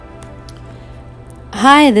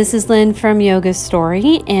Hi, this is Lynn from Yoga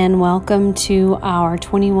Story, and welcome to our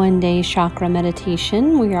 21-day chakra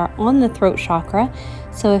meditation. We are on the throat chakra,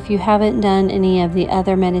 so if you haven't done any of the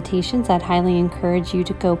other meditations, I'd highly encourage you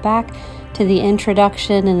to go back to the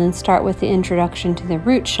introduction and then start with the introduction to the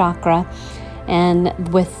root chakra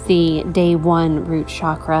and with the day one root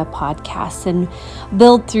chakra podcasts and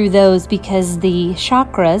build through those, because the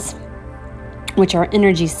chakras, which are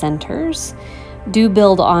energy centers, do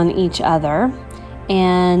build on each other.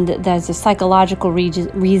 And there's a psychological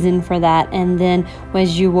reason for that. And then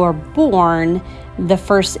as you were born, the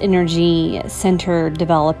first energy center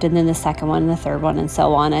developed, and then the second one, and the third one, and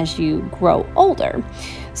so on as you grow older.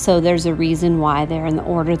 So there's a reason why they're in the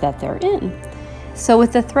order that they're in. So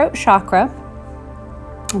with the throat chakra,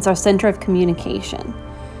 it's our center of communication.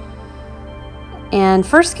 And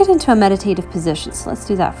first get into a meditative position. So let's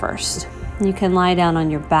do that first. You can lie down on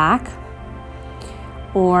your back,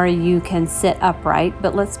 or you can sit upright,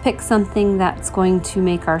 but let's pick something that's going to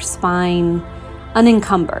make our spine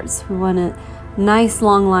unencumbered. So we want a nice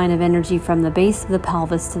long line of energy from the base of the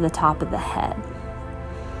pelvis to the top of the head.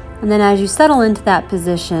 And then as you settle into that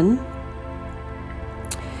position,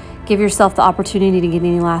 give yourself the opportunity to get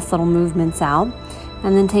any last little movements out,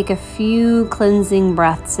 and then take a few cleansing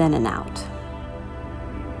breaths in and out.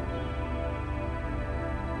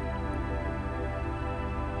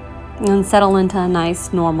 And settle into a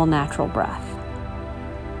nice, normal, natural breath.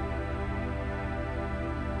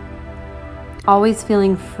 Always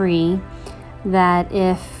feeling free that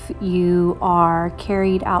if you are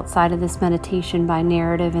carried outside of this meditation by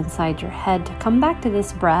narrative inside your head, to come back to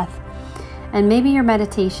this breath. And maybe your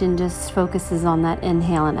meditation just focuses on that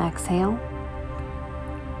inhale and exhale,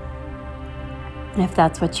 if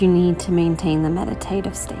that's what you need to maintain the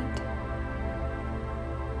meditative state.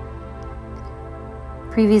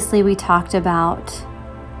 Previously, we talked about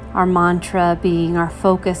our mantra being, our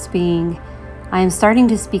focus being, I am starting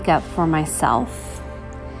to speak up for myself.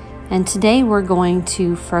 And today we're going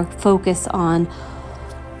to focus on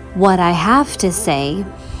what I have to say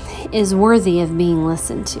is worthy of being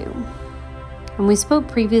listened to. And we spoke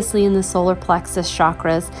previously in the solar plexus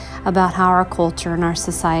chakras about how our culture and our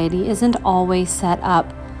society isn't always set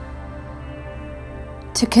up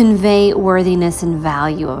to convey worthiness and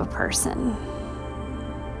value of a person.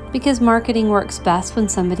 Because marketing works best when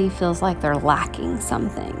somebody feels like they're lacking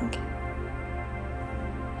something.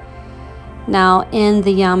 Now, in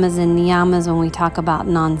the yamas and niyamas, when we talk about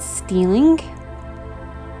non-stealing,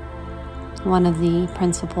 one of the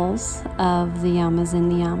principles of the yamas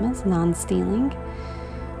and niyamas, non-stealing,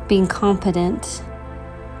 being competent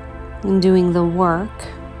in doing the work,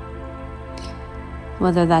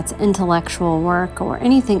 whether that's intellectual work or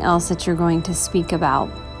anything else that you're going to speak about,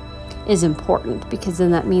 is important, because then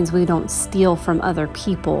that means we don't steal from other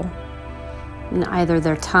people in either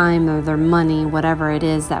their time or their money, whatever it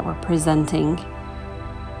is that we're presenting,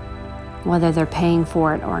 whether they're paying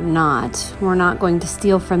for it or not. We're not going to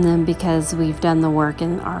steal from them because we've done the work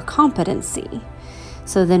in our competency.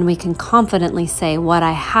 So then we can confidently say what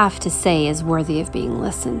I have to say is worthy of being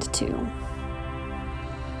listened to.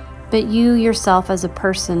 But you yourself as a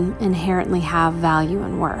person inherently have value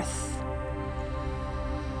and worth.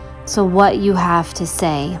 So what you have to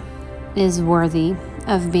say is worthy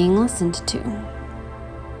of being listened to.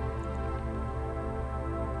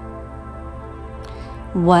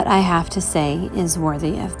 What I have to say is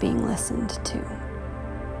worthy of being listened to.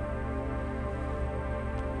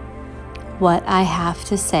 What I have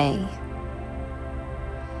to say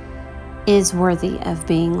is worthy of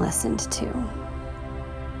being listened to.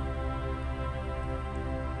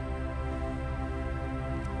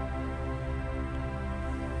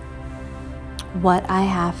 What I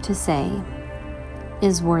have to say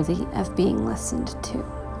is worthy of being listened to.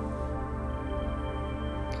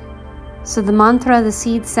 So the mantra, the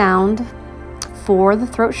seed sound for the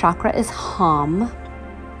throat chakra is Ham,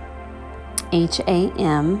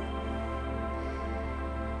 H-A-M.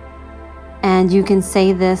 And you can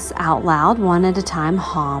say this out loud, one at a time,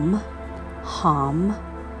 Ham, Ham,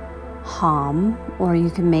 Ham. Or you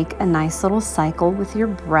can make a nice little cycle with your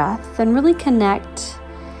breath and really connect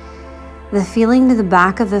the feeling to the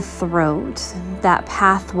back of the throat, that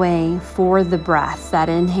pathway for the breath, that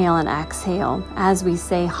inhale and exhale as we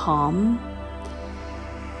say Ham.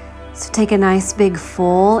 So take a nice big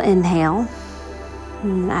full inhale,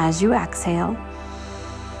 and as you exhale,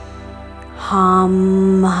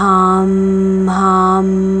 Ham, Ham,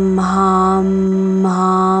 Ham, Ham,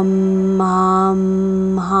 Ham,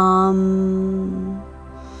 Ham, Ham.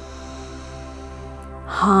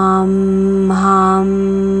 Hum,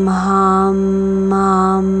 hum, hum,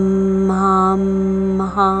 hum, hum,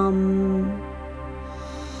 hum.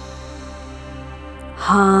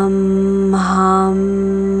 Hum,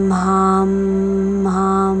 hum, hum,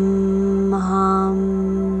 hum,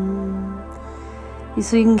 hum.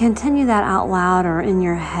 So you can continue that out loud or in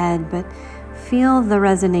your head, but feel the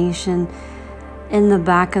resonation in the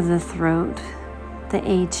back of the throat, the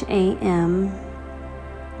HAM,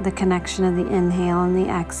 the connection of the inhale and the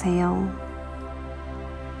exhale.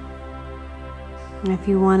 And if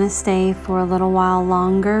you want to stay for a little while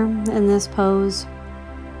longer in this pose,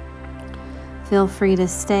 feel free to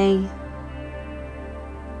stay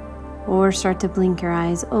or start to blink your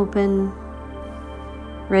eyes open,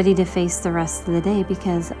 ready to face the rest of the day,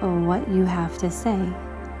 because what you have to say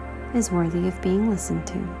is worthy of being listened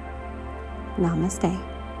to. Namaste.